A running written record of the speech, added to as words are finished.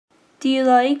Do you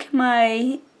like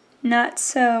my not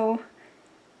so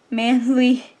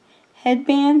manly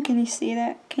headband? Can you see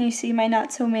that? Can you see my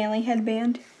not so manly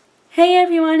headband? Hey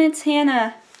everyone, it's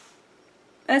Hannah.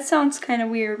 That sounds kind of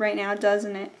weird right now,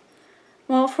 doesn't it?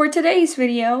 Well, for today's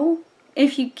video,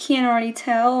 if you can't already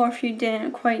tell or if you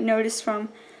didn't quite notice from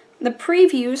the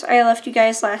previews I left you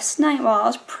guys last night while I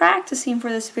was practicing for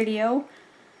this video,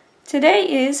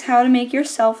 today is how to make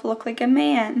yourself look like a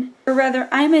man. Or rather,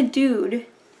 I'm a dude.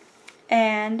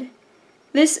 And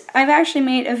I've actually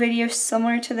made a video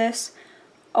similar to this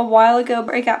a while ago,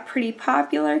 but it got pretty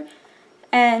popular,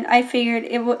 and I figured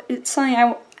it's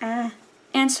something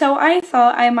and so I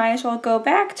thought I might as well go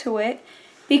back to it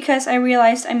because I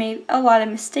realized I made a lot of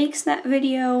mistakes in that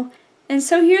video. And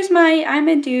so here's my I'm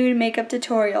a dude makeup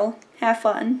tutorial. Have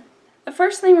fun. The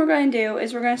first thing we're going to do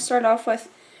is we're going to start off with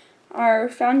our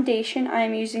foundation.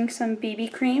 I'm using some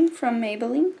BB cream from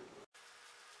Maybelline.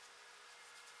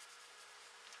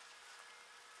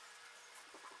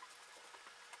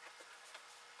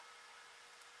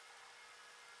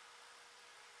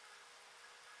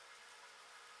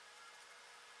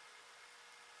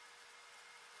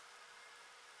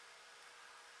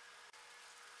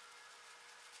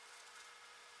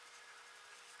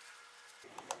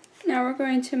 Now we're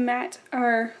going to matte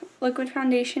our liquid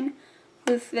foundation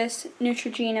with this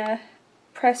Neutrogena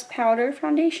pressed powder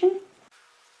foundation.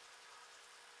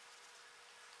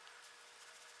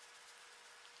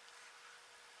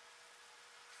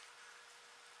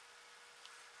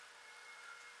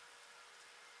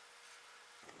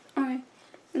 Alright,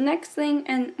 the next thing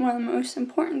and one of the most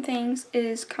important things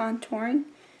is contouring.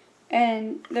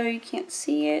 And though you can't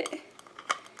see it,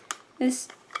 though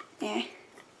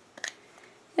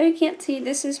you can't see,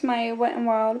 this is my Wet n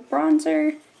Wild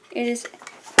bronzer. It is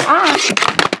shit!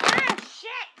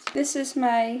 This is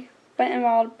my Wet n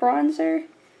Wild bronzer.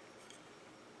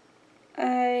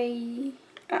 I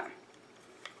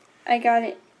got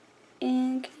it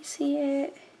in, can you see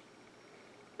it?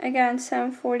 I got in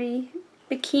 740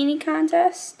 bikini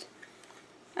contest.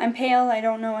 I'm pale, I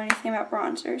don't know anything about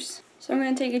bronzers. So I'm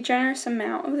going to take a generous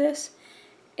amount of this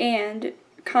and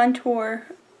contour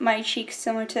my cheeks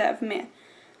similar to that of a man.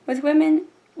 With women,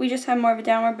 we just have more of a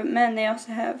downward, but men, they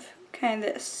also have kind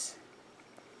of this.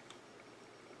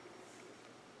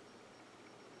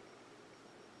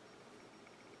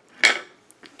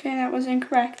 Okay, that was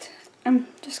incorrect. I'm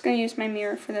just going to use my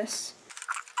mirror for this.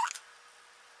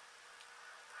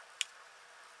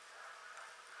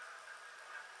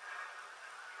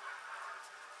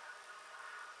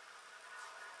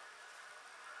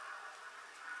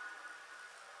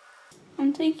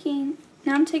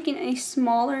 I'm taking a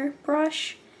smaller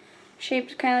brush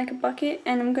shaped kind of like a bucket,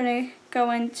 and I'm going to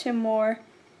go into more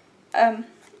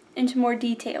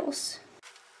details.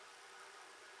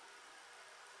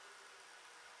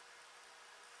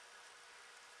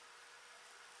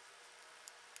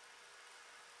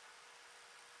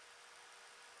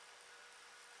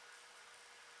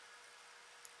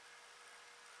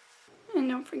 And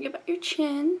don't forget about your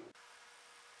chin.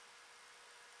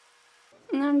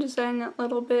 And I'm just adding that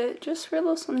little bit just for a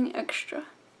little something extra.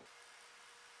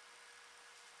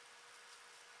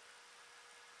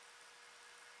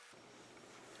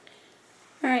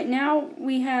 Alright, now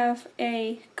we have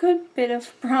a good bit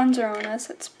of bronzer on us.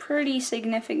 That's pretty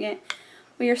significant.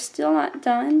 We are still not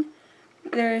done.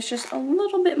 There's just a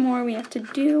little bit more we have to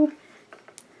do.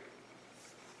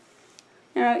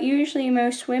 Now, usually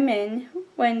most women,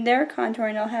 when they're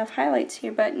contouring, they'll have highlights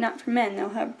here, but not for men. They'll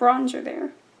have bronzer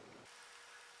there.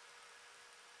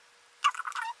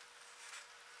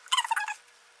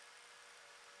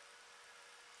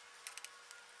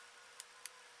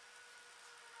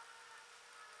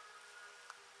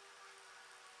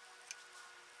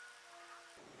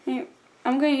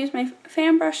 I'm going to use my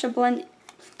fan brush to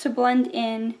blend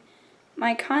in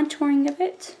my contouring of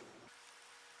it.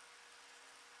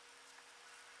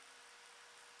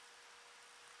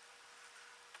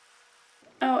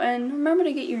 Oh, and remember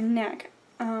to get your neck.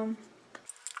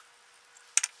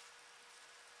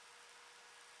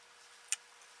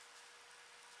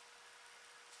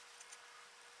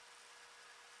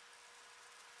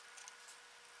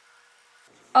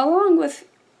 Along with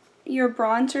your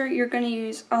bronzer, you're going to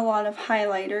use a lot of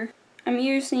highlighter. I'm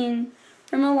using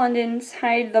Rimmel London's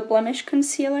Hide the Blemish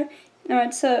Concealer. Now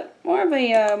it's more of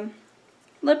a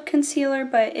lip concealer,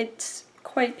 but it's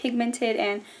quite pigmented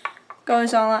and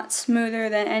goes on a lot smoother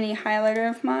than any highlighter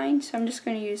of mine, so I'm just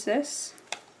going to use this.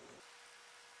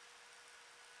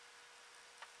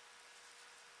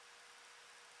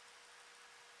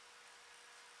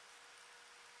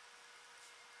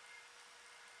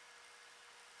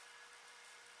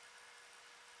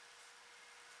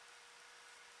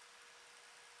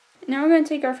 Now we're going to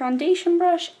take our foundation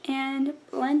brush and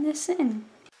blend this in.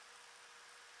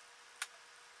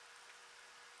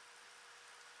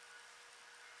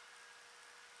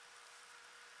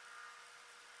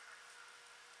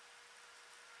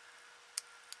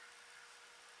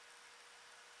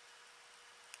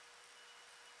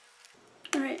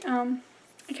 Alright, I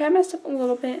kind of messed up a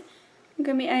little bit. I'm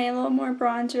going to be adding a little more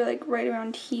bronzer like right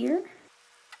around here.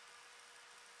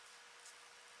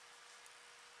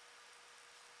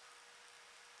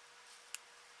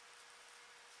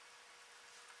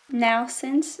 Now,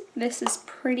 since this is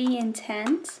pretty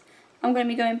intense, I'm going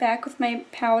to be going back with my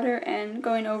powder and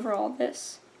going over all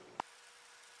this.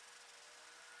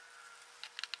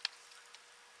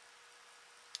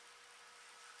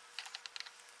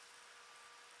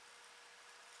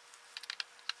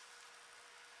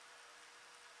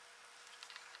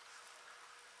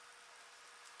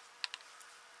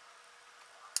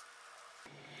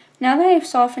 Now that I've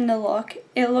softened the look,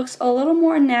 it looks a little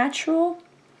more natural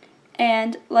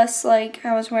and less like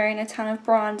I was wearing a ton of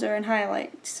bronzer and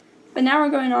highlights. But now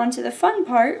we're going on to the fun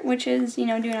part, which is,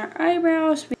 doing our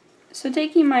eyebrows. So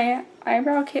taking my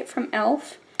eyebrow kit from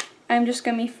e.l.f., I'm just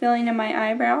going to be filling in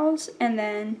my eyebrows, and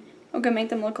then I'm going to make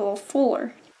them look a little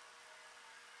fuller.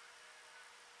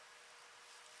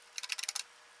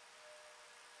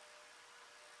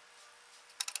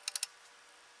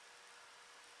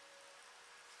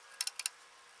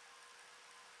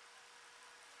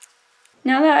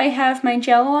 Now that I have my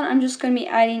gel on, I'm just going to be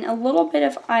adding a little bit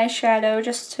of eyeshadow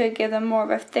just to give them more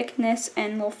of a thickness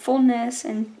and a little fullness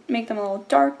and make them a little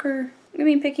darker. I'm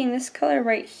going to be picking this color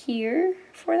right here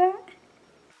for that.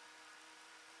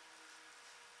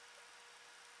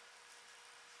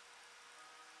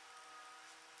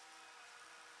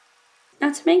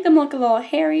 Now to make them look a little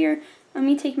hairier, let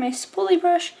me take my spoolie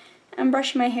brush and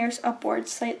brush my hairs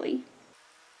upwards slightly.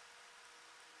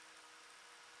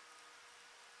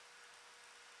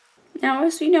 Now,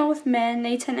 as we know with men,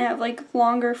 they tend to have like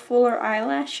longer, fuller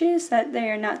eyelashes that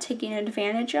they are not taking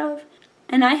advantage of.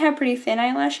 And I have pretty thin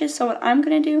eyelashes, so what I'm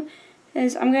going to do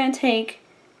is I'm going to take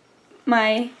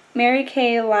my Mary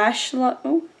Kay Lash Love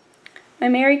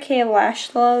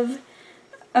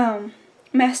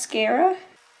mascara.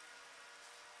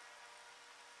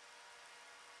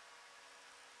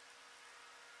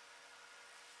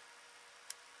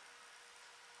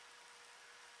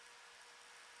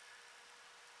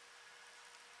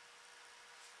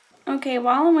 Okay,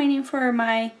 while I'm waiting for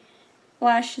my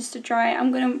lashes to dry,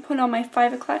 I'm going to put on my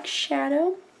 5 o'clock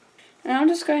shadow. And I'm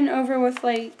just going over with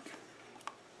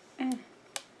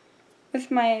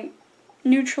with my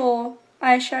neutral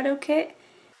eyeshadow kit.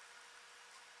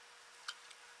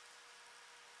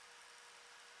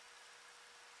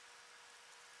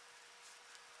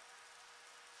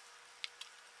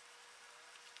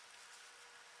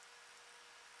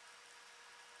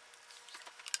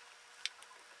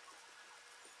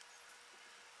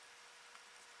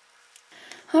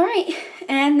 Alright,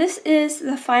 and this is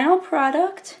the final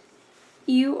product.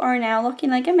 You are now looking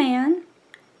like a man.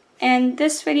 And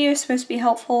this video is supposed to be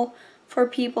helpful for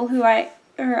people who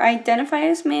identify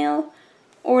as male,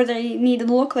 or they need to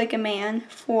look like a man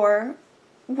for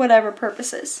whatever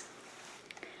purposes.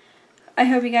 I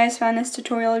hope you guys found this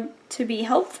tutorial to be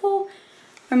helpful.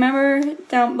 Remember,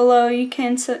 down below you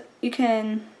can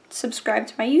subscribe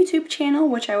to my YouTube channel,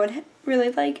 which I would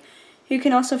really like. You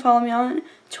can also follow me on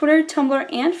Twitter,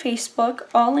 Tumblr, and Facebook.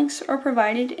 All links are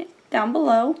provided down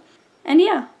below. And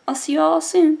yeah, I'll see you all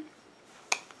soon.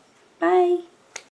 Bye.